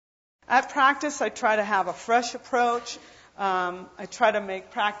At practice, I try to have a fresh approach. I try to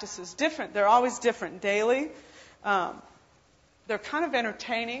make practices different. They're always different daily. They're kind of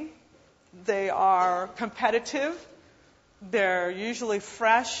entertaining. They are competitive. They're usually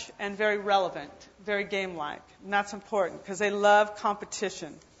fresh and very relevant, very game-like. And that's important because they love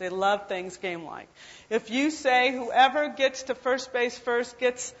competition. They love things game-like. If you say whoever gets to first base first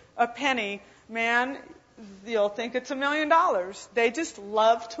gets a penny, man, you'll think it's $1 million. They just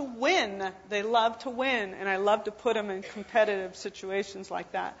love to win. They love to win, and I love to put them in competitive situations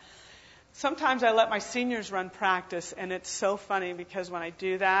like that. Sometimes I let my seniors run practice, and it's so funny because when I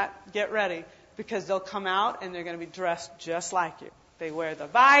do that, get ready, because they'll come out and they're going to be dressed just like you. They wear the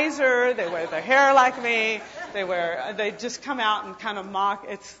visor, they wear their hair like me, they just come out and kind of mock.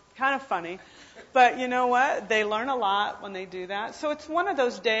 It's kind of funny. But you know what? They learn a lot when they do that. So it's one of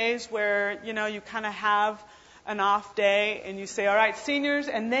those days where, you kind of have an off day and you say, all right, seniors,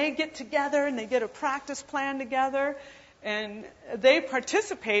 and they get together and they get a practice plan together. And they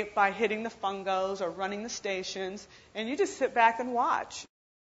participate by hitting the fungos or running the stations, and you just sit back and watch.